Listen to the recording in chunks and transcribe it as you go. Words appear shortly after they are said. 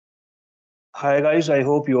Hi guys, I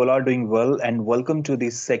hope you all are doing well and welcome to the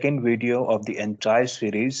second video of the entire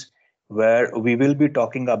series where we will be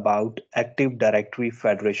talking about Active Directory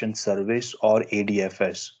Federation Service or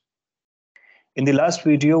ADFS. In the last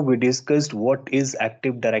video, we discussed what is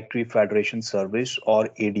Active Directory Federation Service or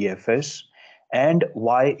ADFS and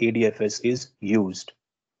why ADFS is used.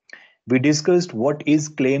 We discussed what is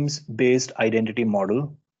claims-based identity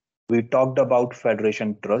model. We talked about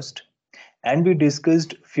federation trust and we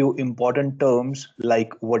discussed few important terms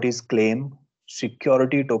like what is claim,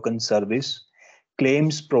 security token service,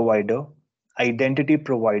 claims provider, identity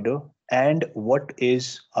provider, and what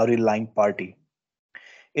is a relying party.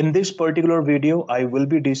 In this particular video, I will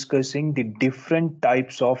be discussing the different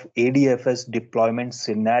types of ADFS deployment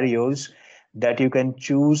scenarios that you can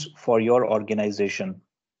choose for your organization.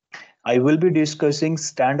 I will be discussing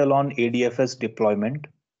standalone ADFS deployment,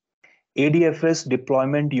 ADFS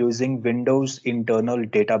deployment using Windows internal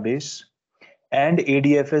database, and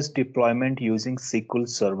ADFS deployment using SQL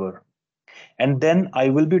Server. And then I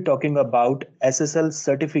will be talking about SSL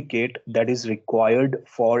certificate that is required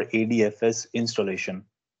for ADFS installation.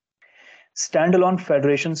 Standalone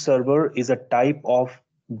Federation Server is a type of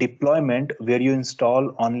deployment where you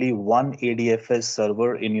install only one ADFS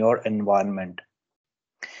server in your environment.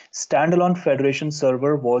 Standalone Federation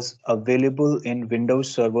Server was available in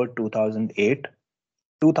Windows Server 2008,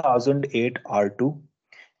 2008 R2,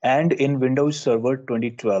 and in Windows Server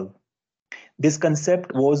 2012. This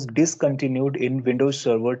concept was discontinued in Windows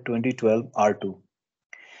Server 2012 R2.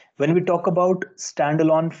 When we talk about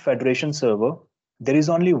standalone Federation Server, there is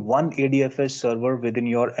only one ADFS server within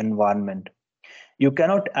your environment. You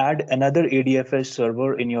cannot add another ADFS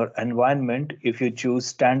server in your environment if you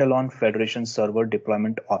choose standalone Federation Server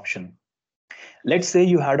deployment option. Let's say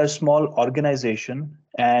you had a small organization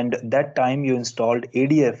and that time you installed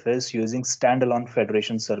ADFS using standalone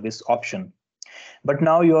Federation Service option. But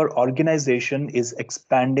now your organization is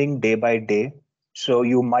expanding day by day, so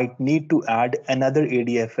you might need to add another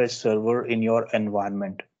ADFS server in your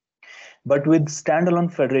environment. But with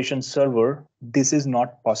standalone Federation Server, this is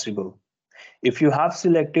not possible. If you have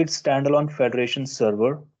selected standalone Federation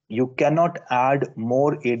Server, you cannot add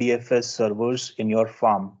more ADFS servers in your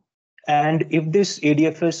farm. And if this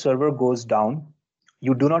ADFS server goes down,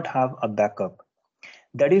 you do not have a backup.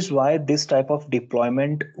 That is why this type of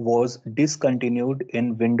deployment was discontinued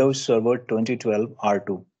in Windows Server 2012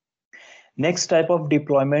 R2. Next type of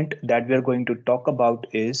deployment that we are going to talk about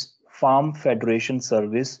is Farm Federation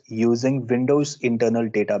Service using Windows Internal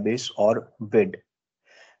Database or WID.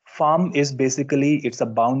 Farm is basically it's a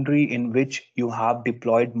boundary in which you have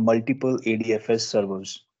deployed multiple ADFS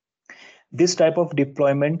servers. This type of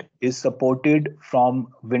deployment is supported from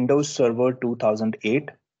Windows Server 2008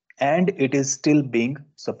 and it is still being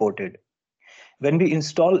supported. When we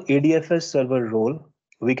install ADFS server role,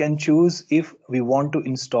 we can choose if we want to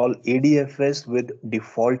install ADFS with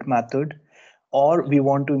default method or we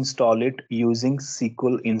want to install it using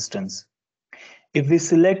SQL instance. If we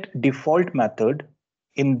select default method,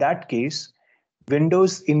 in that case,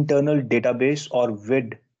 Windows Internal Database or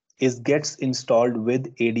WID gets installed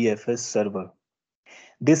with ADFS server.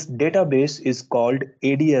 This database is called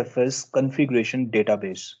ADFS Configuration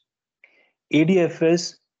Database.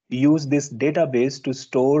 ADFS use this database to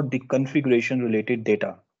store the configuration related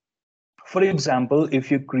data. For example,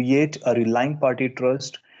 if you create a relying party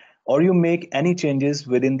trust or you make any changes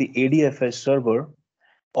within the ADFS server,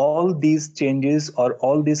 all these changes or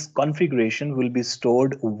all this configuration will be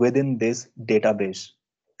stored within this database.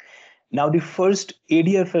 Now, the first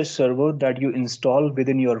ADFS server that you install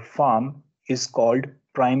within your farm is called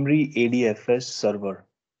primary ADFS server.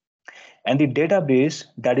 And the database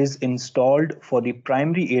that is installed for the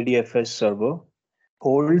primary ADFS server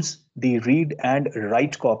holds the read and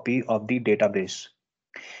write copy of the database.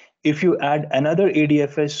 If you add another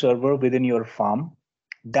ADFS server within your farm,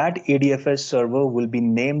 that ADFS server will be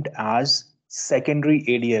named as secondary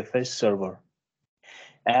ADFS server.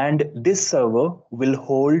 And this server will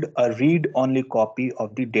hold a read-only copy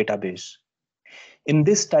of the database. In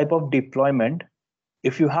this type of deployment,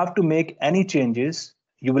 if you have to make any changes,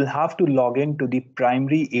 you will have to log in to the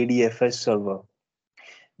primary ADFS server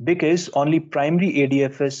because only primary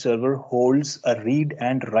ADFS server holds a read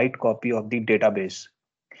and write copy of the database.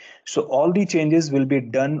 So all the changes will be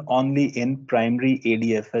done only in primary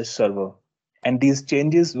ADFS server, and these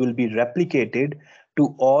changes will be replicated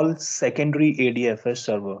to all secondary ADFS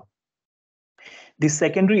server. The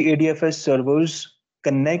secondary ADFS servers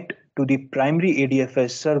connect to the primary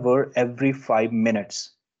ADFS server every 5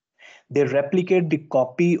 minutes. They replicate the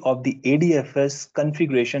copy of the ADFS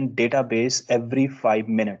configuration database every 5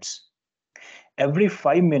 minutes. Every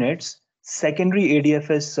 5 minutes, Secondary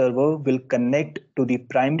ADFS server will connect to the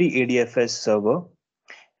primary ADFS server,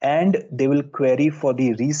 and they will query for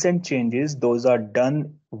the recent changes. Those are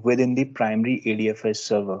done within the primary ADFS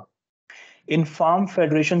server. In Farm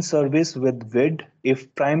Federation service with WID,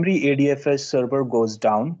 if primary ADFS server goes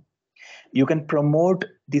down, you can promote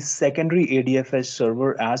the secondary ADFS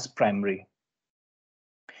server as primary.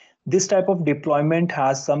 This type of deployment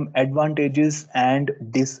has some advantages and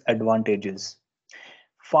disadvantages.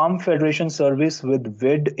 Farm Federation service with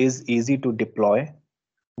WID is easy to deploy.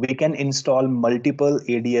 We can install multiple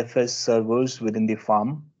ADFS servers within the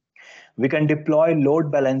farm. We can deploy load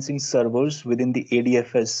balancing servers within the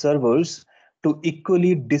ADFS servers to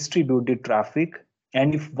equally distribute the traffic.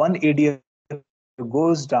 And if one ADFS server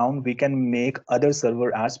goes down, we can make other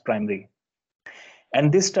server as primary.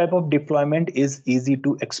 And this type of deployment is easy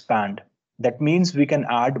to expand. That means we can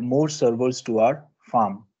add more servers to our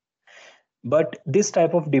farm. But this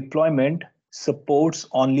type of deployment supports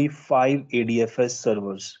only 5 ADFS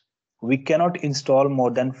servers. We cannot install more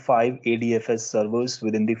than 5 ADFS servers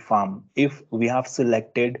within the farm if we have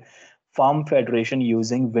selected Farm Federation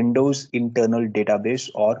using Windows Internal Database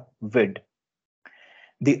or WID.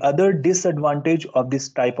 The other disadvantage of this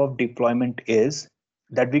type of deployment is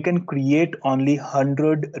that we can create only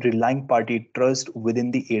 100 relying party trust within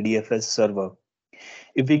the ADFS server.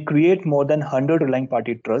 If we create more than 100 relying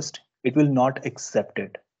party trust, it will not accept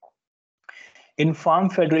it. In Farm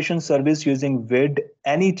Federation service using WID,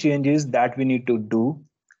 any changes that we need to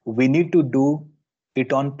do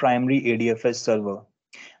it on primary ADFS server.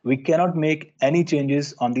 We cannot make any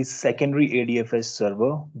changes on the secondary ADFS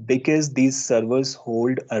server because these servers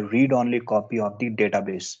hold a read-only copy of the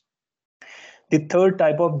database. The third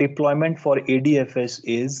type of deployment for ADFS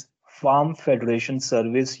is Farm Federation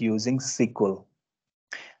service using SQL.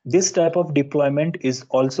 This type of deployment is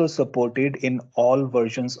also supported in all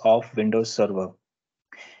versions of Windows Server.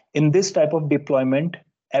 In this type of deployment,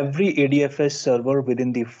 every ADFS server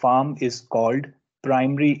within the farm is called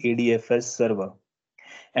primary ADFS server.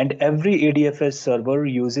 And every ADFS server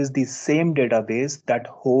uses the same database that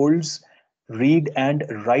holds read and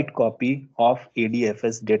write copy of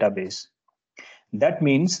ADFS database. That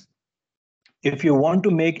means if you want to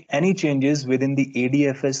make any changes within the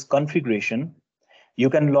ADFS configuration, you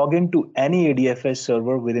can log into any ADFS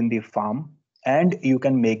server within the farm and you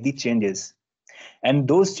can make the changes. And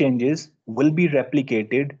those changes will be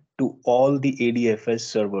replicated to all the ADFS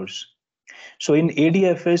servers. So in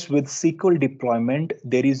ADFS with SQL deployment,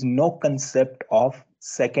 there is no concept of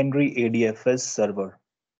secondary ADFS server.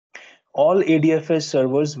 All ADFS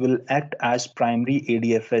servers will act as primary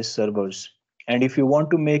ADFS servers. And if you want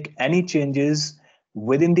to make any changes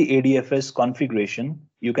within the ADFS configuration,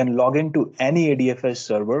 you can log into any ADFS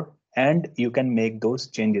server and you can make those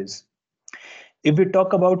changes. If we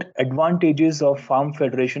talk about advantages of Farm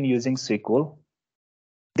Federation using SQL,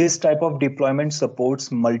 this type of deployment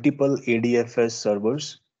supports multiple ADFS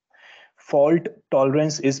servers. Fault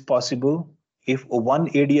tolerance is possible. If one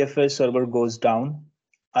ADFS server goes down,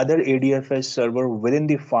 other ADFS server within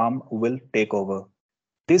the farm will take over.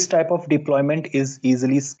 This type of deployment is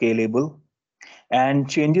easily scalable and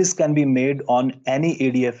changes can be made on any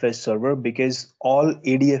ADFS server because all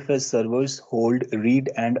ADFS servers hold read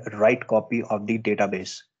and write copy of the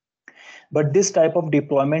database. But this type of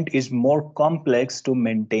deployment is more complex to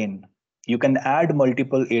maintain. You can add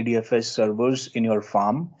multiple ADFS servers in your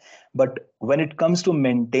farm, but when it comes to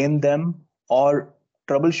maintain them or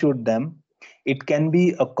troubleshoot them, it can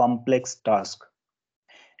be a complex task.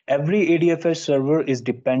 Every ADFS server is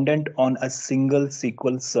dependent on a single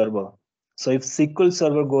SQL server. So if SQL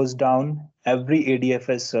server goes down, every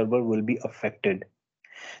ADFS server will be affected.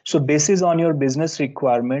 So based on your business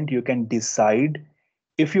requirement, you can decide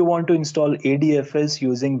if you want to install ADFS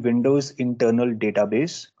using Windows Internal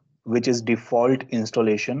Database, which is default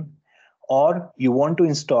installation, or you want to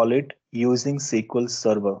install it using SQL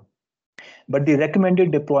Server. But the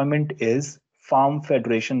recommended deployment is Farm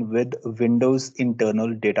Federation with Windows Internal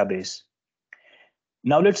Database.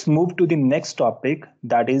 Now let's move to the next topic,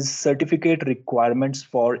 that is certificate requirements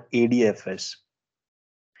for ADFS.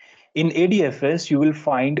 In ADFS, you will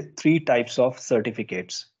find three types of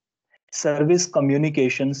certificates: Service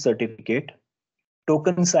Communication Certificate,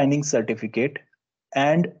 Token Signing Certificate,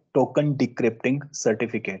 and Token Decrypting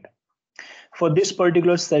Certificate. For this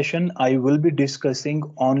particular session, I will be discussing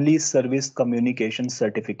only Service Communication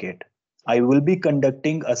Certificate. I will be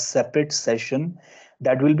conducting a separate session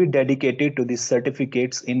that will be dedicated to the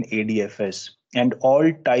certificates in ADFS, and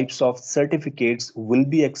all types of certificates will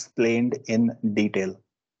be explained in detail.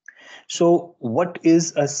 So what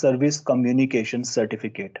is a Service Communication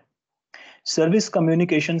Certificate? Service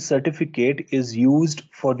Communication Certificate is used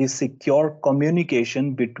for the secure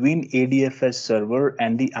communication between ADFS server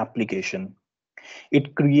and the application.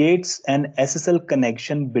 It creates an SSL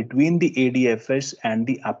connection between the ADFS and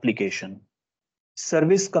the application.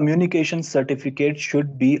 Service Communication Certificate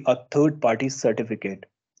should be a third-party certificate.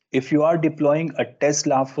 If you are deploying a test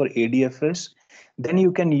lab for ADFS, then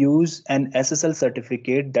you can use an SSL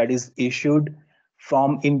certificate that is issued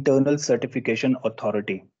from internal certification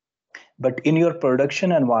authority. But in your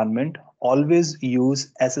production environment, always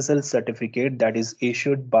use SSL certificate that is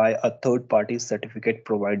issued by a third-party certificate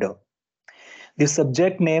provider. The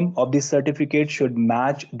subject name of the certificate should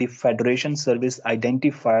match the Federation Service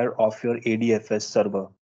identifier of your ADFS server.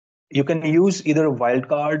 You can use either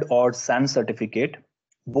wildcard or SAN certificate.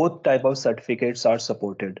 Both type of certificates are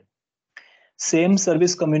supported. Same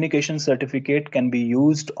service communication certificate can be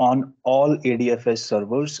used on all ADFS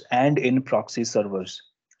servers and in proxy servers.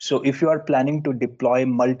 So if you are planning to deploy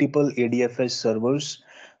multiple ADFS servers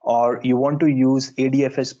or you want to use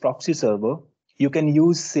ADFS proxy server, you can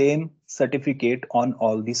use same certificate on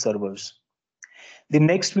all the servers. The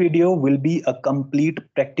next video will be a complete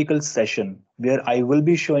practical session where I will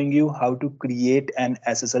be showing you how to create an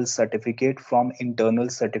SSL certificate from internal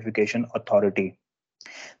certification authority.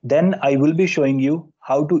 Then I will be showing you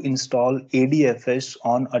how to install ADFS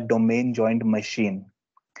on a domain joined machine.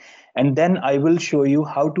 And then I will show you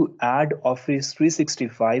how to add Office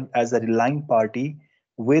 365 as a relying party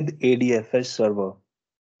with ADFS server.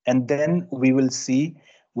 And then we will see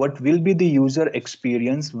what will be the user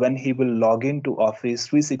experience when he will log into Office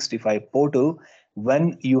 365 portal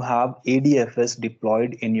when you have ADFS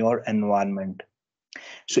deployed in your environment.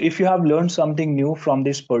 So if you have learned something new from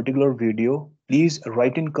this particular video, please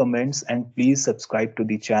write in comments and please subscribe to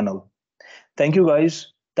the channel. Thank you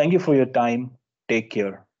guys. Thank you for your time. Take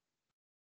care.